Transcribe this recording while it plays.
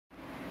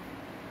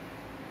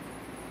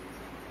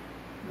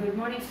Good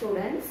morning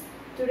students.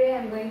 Today I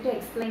am going to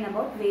explain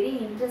about very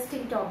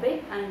interesting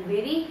topic and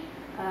very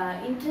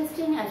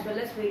interesting as well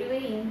as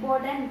very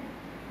important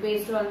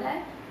based on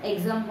the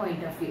exam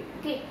point of view.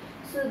 Okay.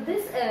 So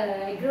this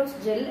Agrose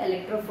gel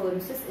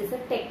electrophoresis is a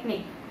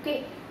technique.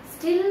 Okay.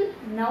 Still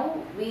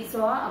now we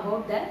saw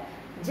about the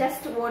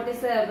just what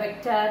is a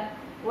vector,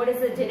 what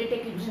is the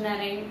genetic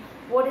engineering,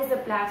 what is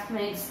the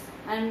plasmids,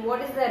 and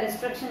what is the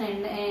restriction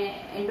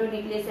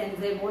endonuclease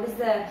enzyme, what is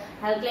the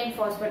alkaline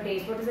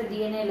phosphatase, what is the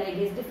DNA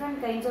ligase,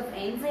 different kinds of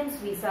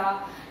enzymes we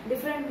saw,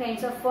 different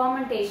kinds of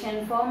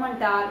fermentation,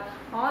 fermentar,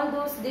 all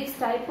this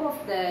type of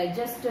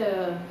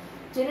the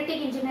genetic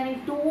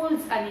engineering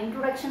tools and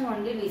introduction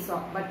only we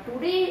saw. But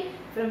today,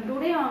 from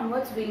today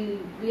onwards,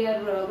 we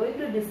are going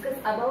to discuss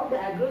about the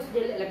Agrose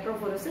gel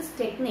electrophoresis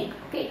technique.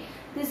 Okay,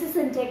 this is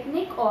a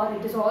technique or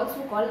it is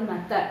also called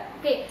method.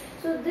 Okay,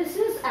 so this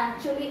is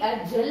actually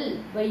a gel.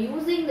 By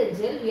using the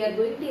gel, we are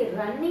going to be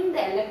running the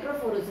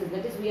electrophoresis.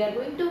 That is, we are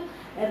going to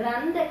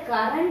run the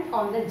current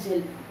on the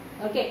gel.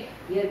 Okay,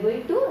 we are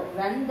going to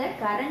run the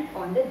current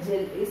on the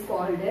gel. Is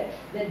called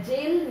the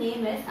gel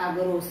name is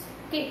Agrose.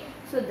 Okay,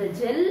 so the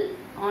gel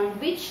on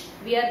which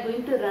we are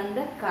going to run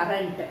the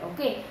current.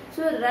 Okay,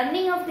 so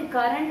running of the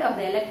current of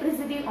the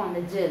electricity on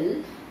the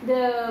gel,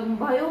 the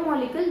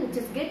biomolecule which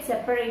is get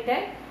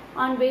separated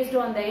on based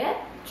on their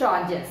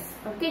charges.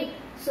 Okay,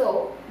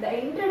 so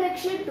the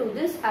introduction to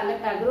this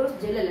Agrose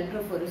gel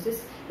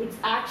electrophoresis, it's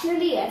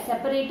actually a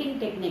separating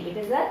technique. It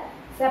is a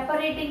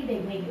separating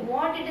technique.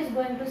 What it is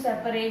going to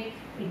separate?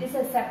 It is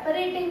a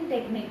separating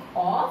technique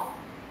of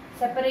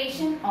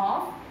separation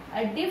of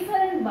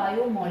different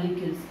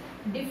biomolecules.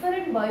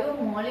 Different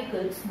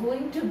biomolecules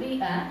going to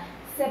be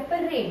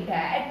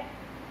separated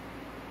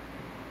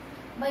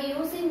by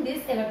using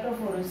this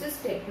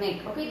electrophoresis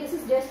technique. Okay, this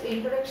is just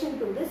introduction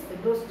to this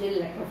Agrose gel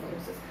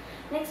electrophoresis.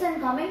 Next, I am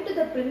coming to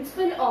the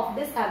principle of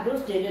this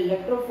Agrose gel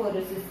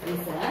electrophoresis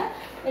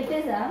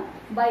is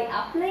by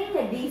applying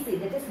a DC,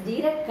 that is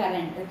direct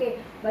current. Okay,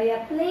 by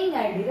applying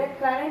a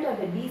direct current or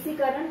the DC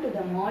current to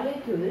the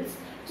molecules,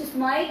 just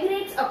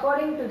migrates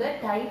according to the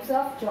types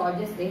of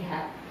charges they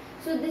have.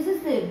 So this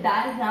is the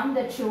diagram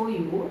that show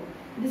you.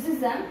 This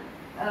is an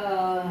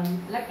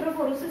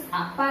electrophoresis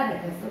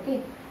apparatus.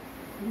 Okay,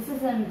 this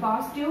is a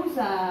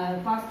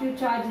positive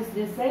charge is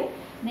this side,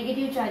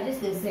 negative charge is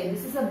this side.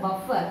 This is a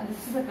buffer.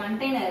 This is a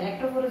container,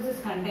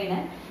 electrophoresis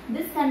container.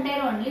 This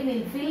container only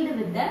will filled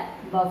with the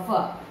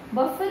buffer.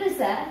 Buffer is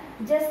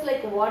just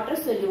like water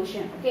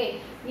solution.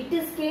 Okay, it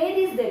is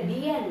carries the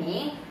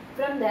DNA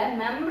from the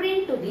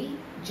membrane to the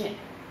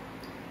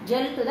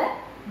gel to the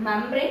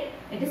membrane.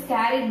 It is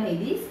carried by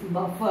this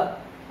buffer.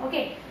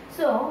 Okay,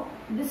 so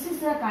this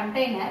is a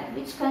container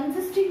which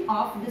consisting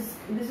of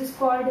this is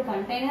called a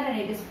container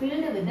and it is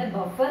filled with the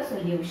buffer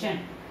solution.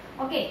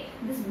 Okay,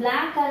 this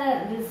black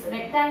color, this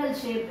rectangle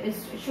shape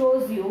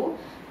shows you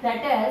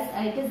that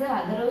it is a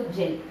Agrose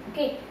gel.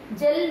 Okay,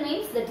 gel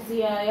means that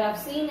you have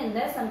seen in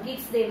the some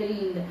kids they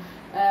will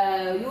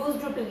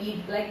used to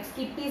eat like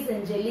skippies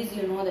and jellies,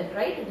 you know that,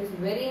 right? It is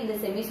very in the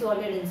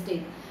semi-solid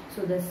state.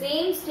 So the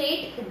same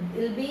state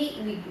will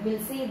be, we will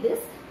see this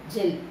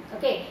gel.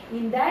 Okay,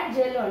 in that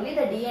gel only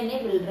the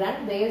DNA will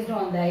run based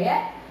on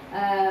their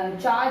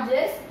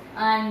charges,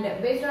 and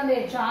based on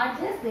their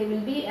charges they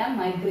will be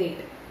migrate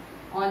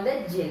on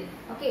the gel.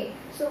 Okay,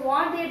 so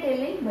what they are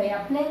telling, by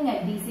applying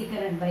a DC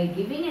current, by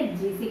giving a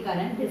DC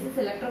current, this is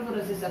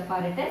electrophoresis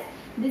apparatus.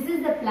 This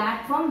is the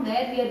platform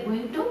where we are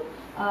going to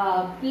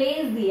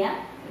place the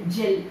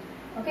gel.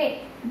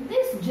 Okay,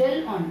 this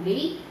gel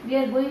only we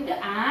are going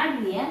to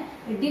add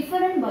the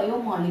different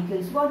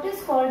biomolecules. What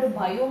is called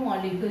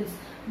biomolecules?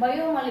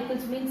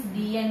 Biomolecules means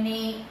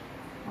DNA,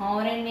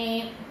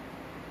 RNA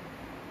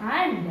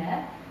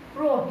and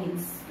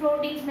proteins.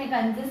 Proteins may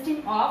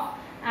consisting of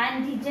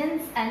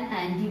antigens and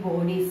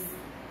antibodies.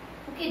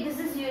 Okay, this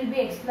is you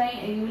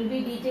will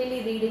be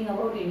detailedly reading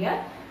about in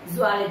your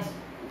zoology.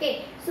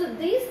 Okay, so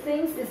these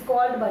things is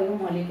called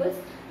biomolecules.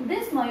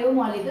 This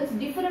biomolecules,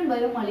 different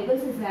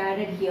biomolecules is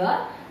added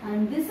here,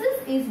 and this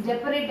is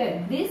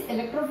separated. This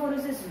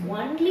electrophoresis is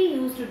only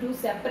used to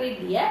separate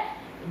the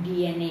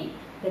DNA.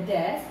 That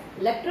is,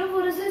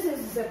 electrophoresis is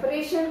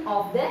separation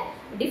of the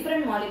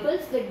different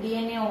molecules like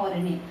DNA or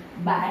RNA.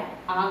 But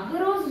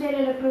Agrose gel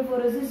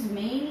electrophoresis is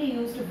mainly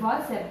used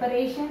for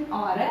separation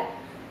or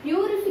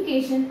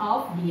purification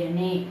of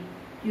DNA.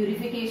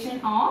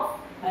 Purification of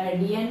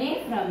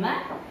DNA from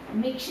a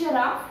mixture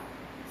of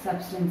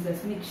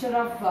substances, mixture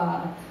of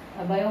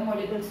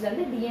biomolecules and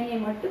the DNA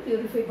mattu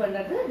purify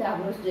pannradhu the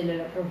Agrose gel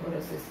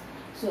electrophoresis.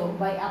 So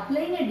by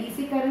applying a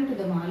DC current to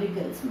the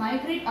molecules,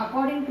 migrate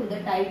according to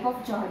the type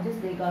of charges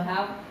they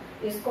have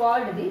is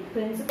called the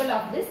principle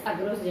of this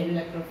Agrose gel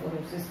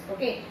electrophoresis.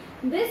 Okay,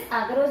 this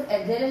Agrose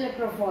gel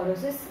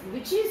electrophoresis,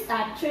 which is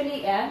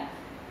actually a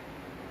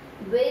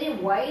very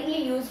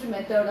widely used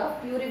method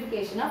of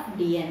purification of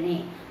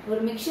DNA. ஒரு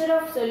mixture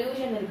of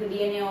solution இருக்கு,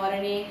 DNA,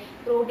 RNA,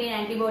 protein,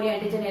 antibody,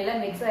 antigen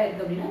எல்லாம் mix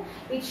ஆயிருக்கு அப்படின்னா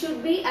it should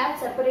be as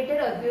separated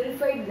or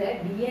purified the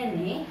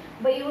DNA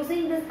by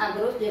using this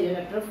Agrose gel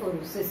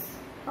electrophoresis.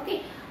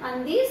 Okay,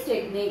 and this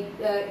technique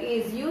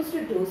is used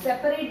to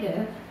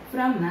separate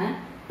from a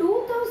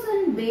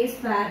 2000 base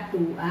pair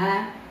to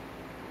a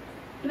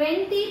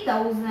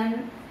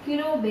 20,000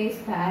 kilo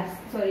base pairs,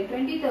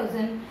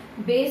 20,000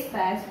 base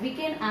pairs, we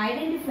can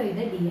identify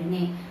the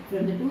DNA.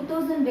 From the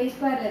 2000 base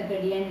pair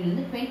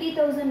DNA,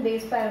 20,000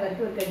 base pair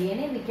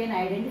DNA, we can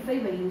identify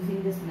by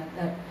using this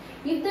method.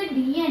 If the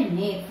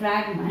DNA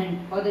fragment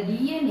or the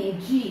DNA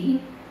gene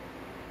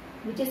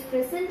which is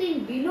present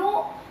in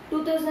below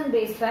 2000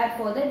 base pair,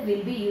 for that we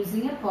will be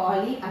using a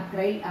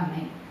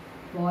polyacrylamide.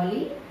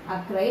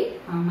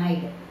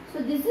 Polyacrylamide. So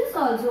this is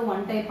also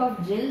one type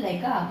of gel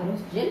like a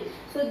Agrose gel.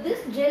 So this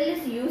gel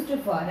is used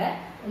for a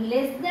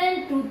less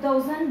than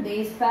 2000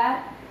 base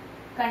pair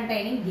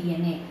containing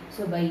DNA.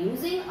 So by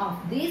using of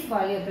this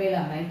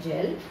polyacrylamide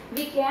gel,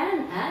 we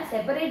can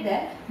separate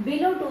the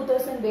below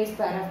 2000 base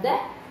pair of the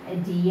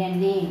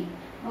DNA.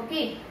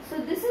 Okay, so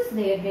this is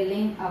they are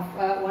telling of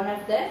one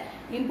of the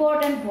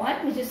important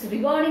point which is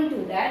regarding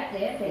to that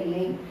they are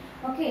telling.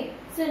 Okay,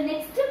 so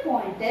next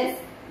point is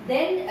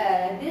then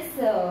if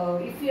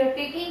you are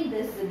taking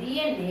this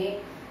DNA,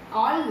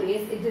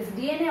 always it is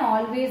DNA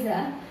always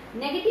a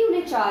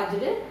negatively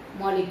charged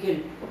molecule.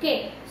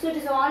 Okay, so it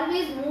is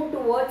always move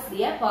towards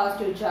the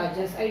positive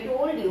charges. I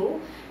told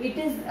you it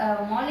is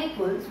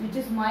molecules which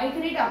is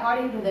migrate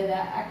according to the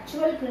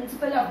actual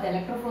principle of the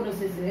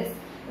electrophoresis is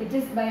it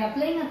is by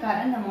applying a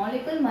current the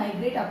molecule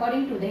migrate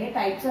according to the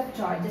types of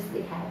charges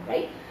they have,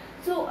 right?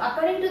 So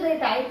according to the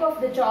type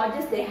of the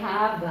charges they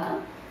have,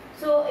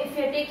 so if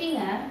you are taking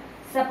a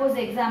suppose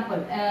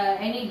example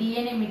any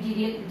DNA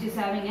material which is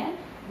having a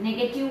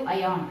negative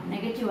ion,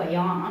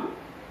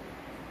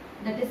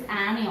 that is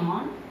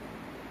anion,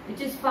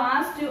 which is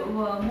fast to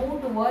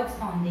move towards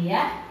on the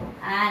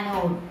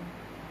anode,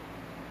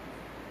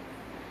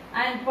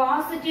 and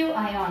positive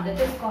ion,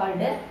 that is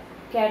called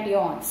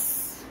cations.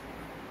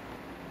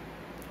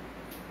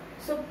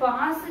 So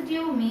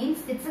positive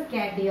means it's a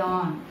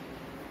cation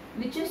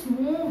which is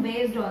move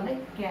based on the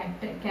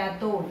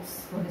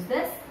cathodes. What is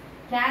this?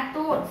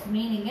 Cathodes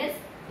meaning is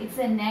it's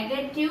a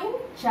negative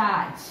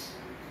charge.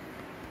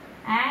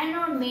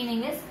 Anode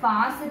meaning is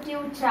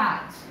positive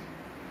charge.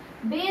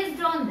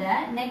 Based on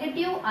the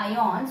negative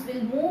ions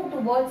will move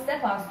towards the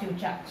positive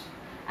charge,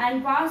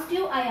 and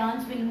positive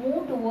ions will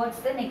move towards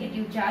the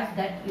negative charge,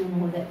 that you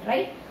know that,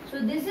 right? So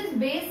this is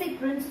basic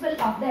principle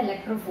of the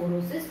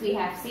electrophoresis we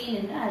have seen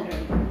in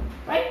already,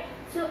 right?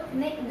 So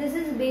this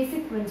is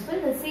basic principle.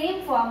 The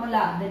same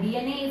formula, the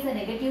DNA is a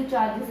negative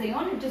charges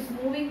ion, it is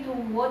moving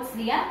towards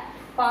the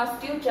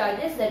positive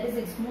charges, that is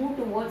it's moved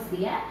towards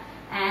the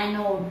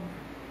anode.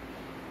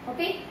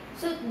 Okay,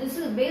 so this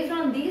is based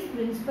on these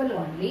principle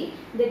only.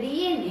 The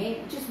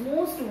DNA which is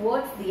moves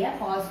towards the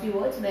positive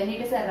words when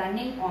it is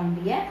running on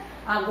the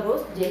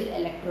Agrose gel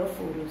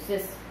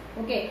electrophoresis.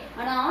 Okay,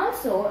 and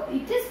also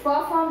it is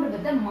performed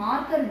with the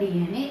marker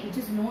DNA which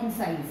is known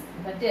size.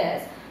 That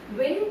is,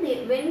 when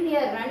we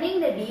are running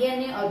the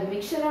DNA or the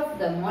mixture of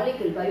the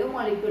molecule,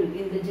 biomolecule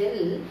in the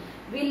gel,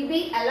 will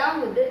be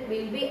along with it,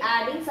 will be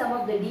adding some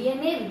of the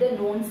DNA with the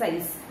known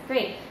size.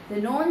 Okay, the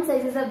known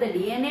sizes of the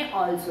DNA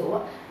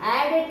also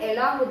added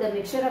along with the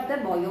mixture of the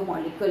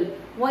biomolecule.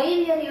 Why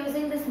we are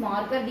using this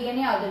marker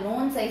DNA or the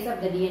known size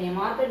of the DNA?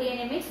 Marker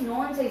DNA means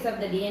known size of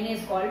the DNA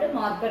is called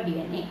marker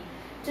DNA.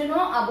 To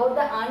know about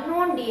the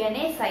unknown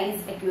DNA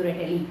size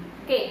accurately.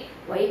 Okay,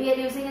 why we are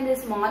using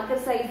this marker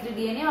sized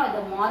DNA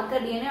or the marker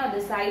DNA or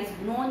the size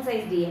known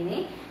size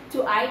DNA?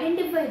 To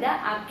identify the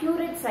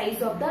accurate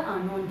size of the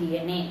unknown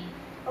DNA.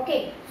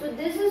 Okay, so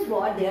this is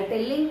what they are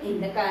telling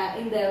in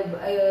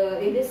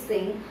this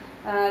thing.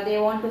 They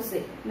want to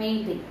say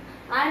main thing.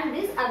 And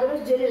this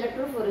Agrose gel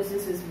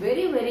electrophoresis is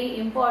very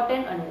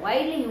important and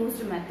widely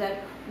used method.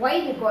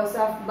 Why? Because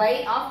of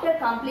after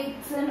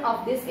completion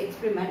of this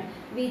experiment,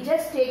 we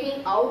just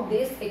taking out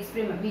this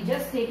experiment. We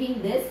just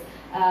taking this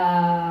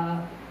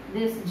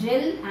this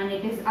gel and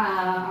it is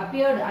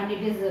appeared and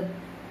it is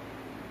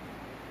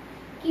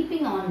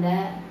keeping on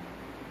the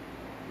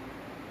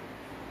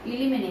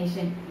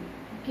elimination,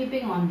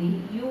 keeping on the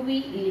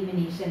UV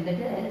elimination. That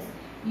is,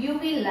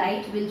 UV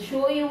light will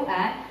show you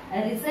a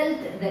result,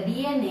 the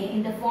DNA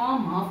in the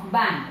form of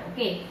band.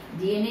 Okay,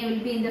 DNA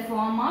will be in the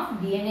form of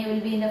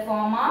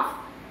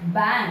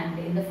band,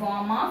 in the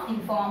form of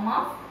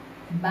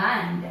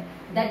band.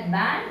 That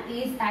band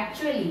is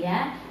actually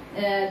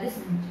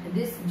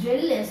this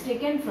gel is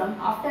taken from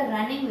after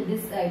running with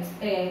this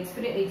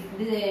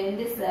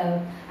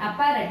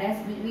apparatus.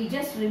 We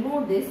just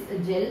remove this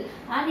gel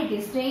and it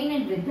is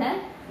stained with the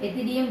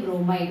ethidium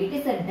bromide. It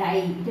is a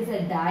dye. This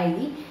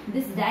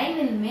dye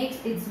will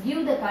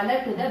give the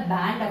color to the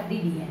band of the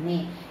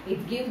DNA.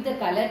 It gives the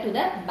color to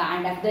the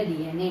band of the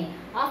DNA.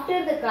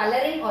 After the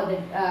coloring or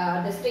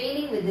the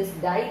staining with this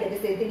dye, that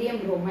is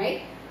ethidium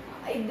bromide,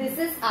 this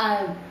is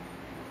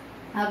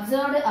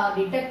observed or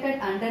detected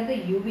under the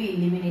UV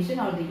illumination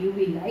or the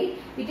UV light.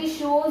 It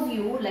shows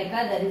you like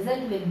the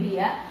result will be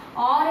a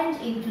orange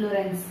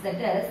inflorescence.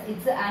 That is,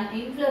 it's an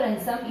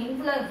inflorescence. Some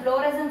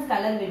fluorescence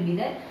color will be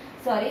there.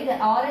 sorry, the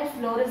orange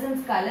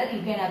fluorescence color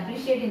you can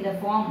appreciate in the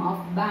form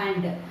of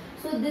band.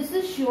 So this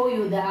will show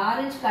you the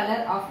orange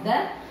color of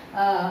the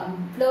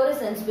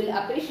fluorescence will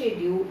appreciate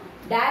you.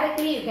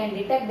 Directly you can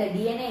detect the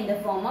DNA in the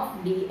form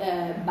of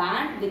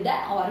band with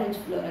the orange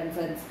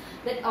fluorescence.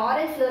 That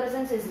orange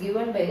fluorescence is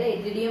given by the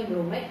ethidium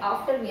bromide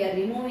after we are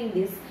removing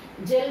this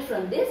gel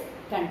from this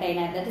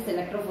container, that is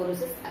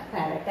electrophoresis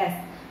apparatus.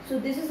 So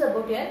this is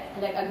about your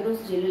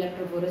Agrose gel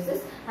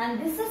electrophoresis,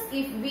 and this is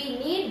if we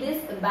need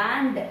this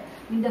band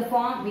in the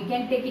form, we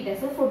can take it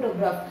as a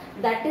photograph.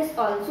 That is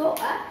also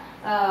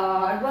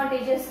a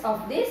advantages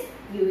of this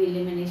UV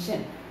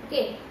illumination.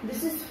 Okay,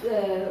 this is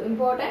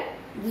important.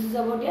 This is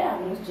about your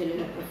Agrose gel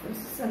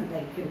electrophoresis, and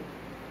thank you.